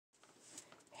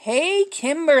Hey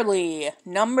Kimberly,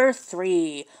 number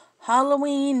 3,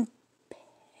 Halloween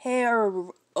Parody.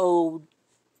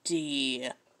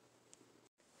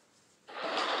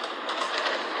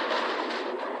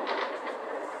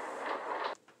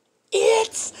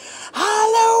 It's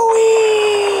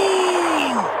Halloween!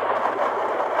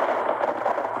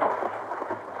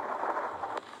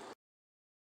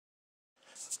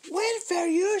 When fair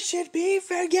use should be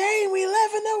fair game, we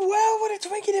live in a world where the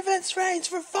Twinkie events range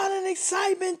for fun and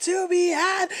excitement to be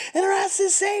had, and rest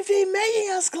is safety,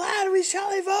 making us glad we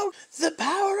shall evoke the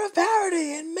power of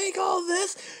parody and make all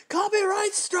this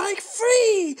copyright strike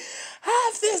free.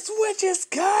 Have this witch's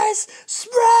curse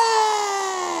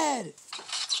spread!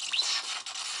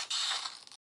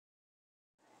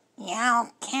 Yo,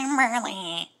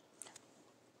 Kimberly.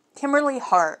 Kimberly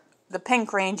Hart, the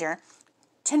Pink Ranger.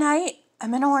 Tonight,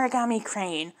 I'm an origami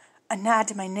crane, a nod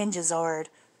to my ninja zord.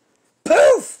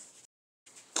 Poof!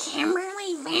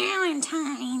 Kimberly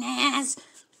Valentine as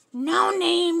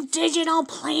no-name digital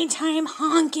playtime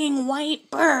honking white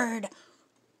bird.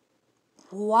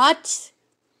 What?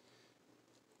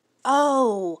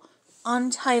 Oh,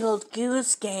 Untitled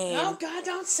Goose Game. Oh God,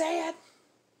 don't say it.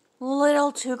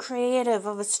 Little too creative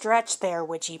of a stretch there,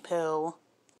 Witchy Poo.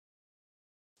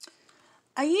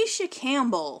 Aisha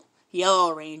Campbell,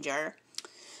 Yellow Ranger.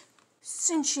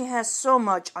 Since she has so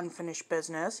much unfinished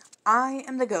business, I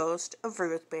am the ghost of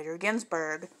Ruth Bader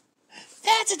Ginsburg.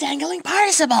 That's a dangling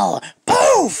participle.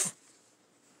 Poof!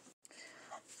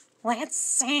 Let's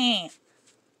see.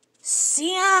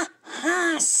 Sia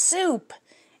Ha Soup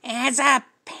as a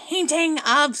painting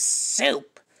of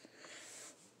soup.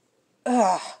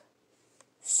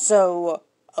 So,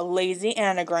 a lazy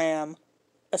anagram,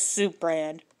 a soup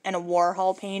brand, and a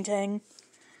Warhol painting.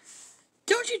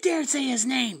 Don't you dare say his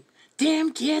name.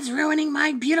 Damn kids ruining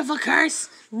my beautiful curse.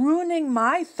 Ruining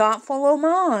my thoughtful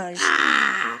homage.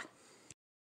 Ah!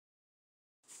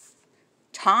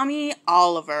 Tommy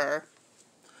Oliver.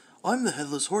 I'm the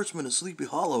Headless Horseman of Sleepy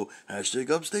Hollow. Hashtag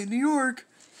upstate New York.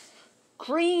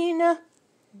 Green,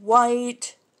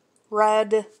 white,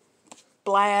 red,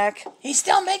 black. He's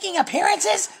still making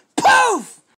appearances?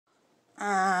 Poof!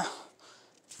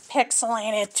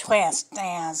 Pixelated twist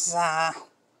as,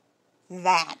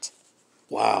 that.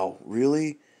 Wow,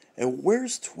 really? And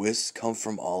where's Twist come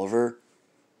from, Oliver?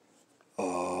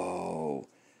 Oh.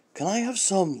 Can I have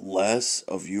some less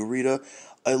of you, Rita?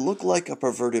 I look like a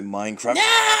perverted Minecraft.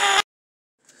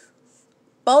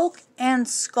 Bulk and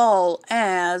Skull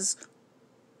as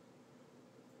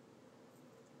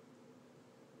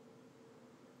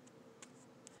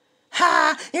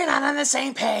Ha! You're not on the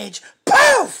same page.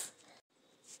 Poof!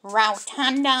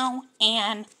 Rotundo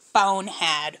and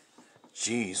Bonehead.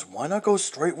 Jeez, why not go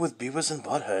straight with Beavis and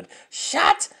Butthead?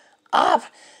 Shut up!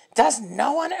 Does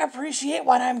no one appreciate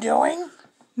what I'm doing?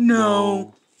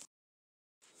 No.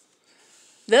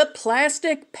 The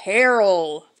Plastic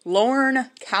Peril,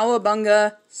 Lorne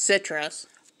Cowabunga Citrus.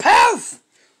 Poof!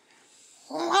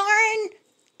 Lauren,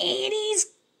 80s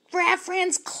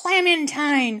reference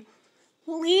Clementine.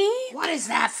 Lee? What is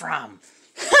that from?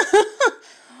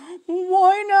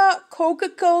 Why not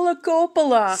Coca-Cola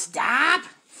Coppola? Stop!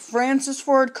 Francis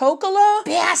Ford Coppola?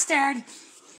 Bastard!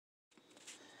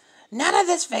 None of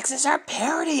this fixes our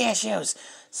parody issues.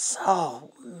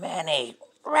 So many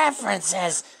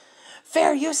references.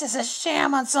 Fair use is a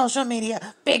sham on social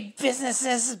media. Big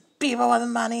businesses, people with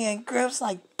money, and groups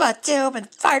like ButtTube and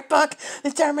Fartbook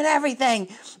determine everything.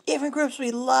 Even groups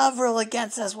we love rule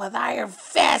against us with iron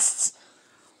fists.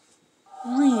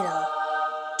 Rita,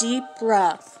 deep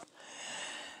breath.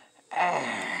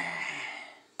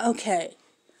 Okay,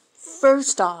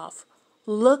 first off,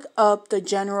 look up the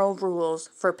general rules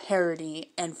for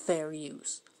parody and fair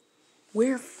use.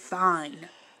 We're fine.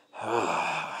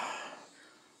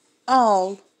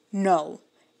 All, no.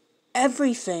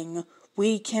 Everything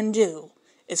we can do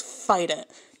is fight it.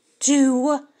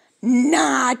 Do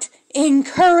not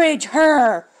encourage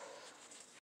her.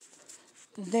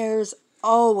 There's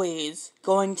always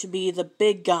going to be the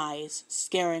big guys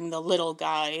scaring the little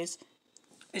guys.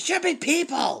 It should be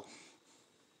people.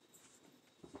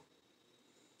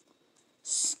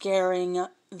 Scaring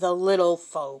the little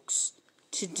folks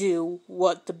to do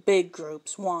what the big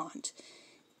groups want.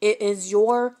 It is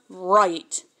your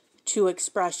right to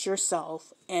express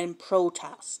yourself and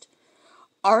protest.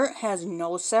 Art has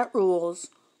no set rules,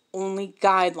 only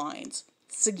guidelines,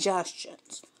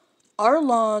 suggestions. Our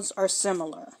laws are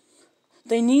similar.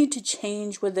 They need to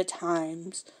change with the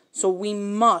times, so we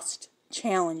must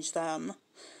challenge them.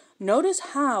 Notice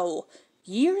how,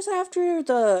 years after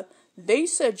the They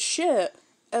Said Shit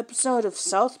episode of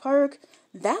South Park,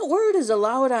 that word is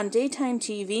allowed on daytime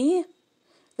TV.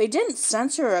 They didn't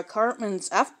censor a Cartman's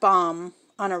F-bomb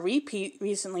on a repeat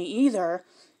recently either.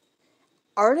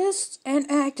 Artists and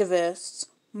activists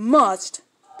must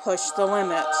push the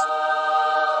limits.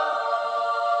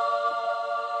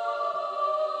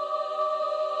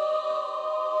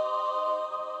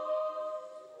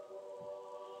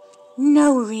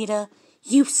 No, Rita,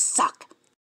 you suck.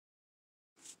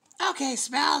 Okay,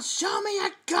 Spell, show me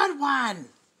a good one.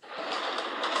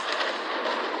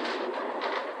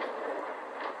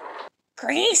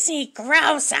 Greasy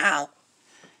Grosso.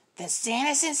 The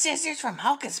Sanderson sisters from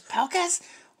Hocus Pocus?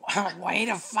 Way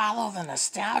to follow the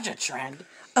nostalgia trend.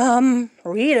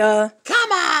 Rita.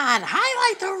 Come on,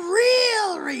 highlight the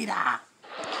real Rita.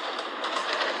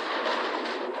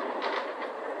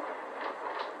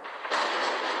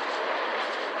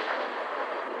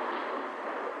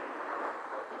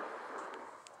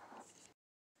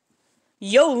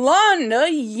 Yolanda,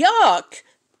 yuck!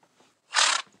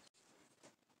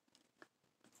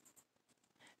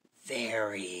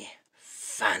 Very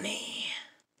funny.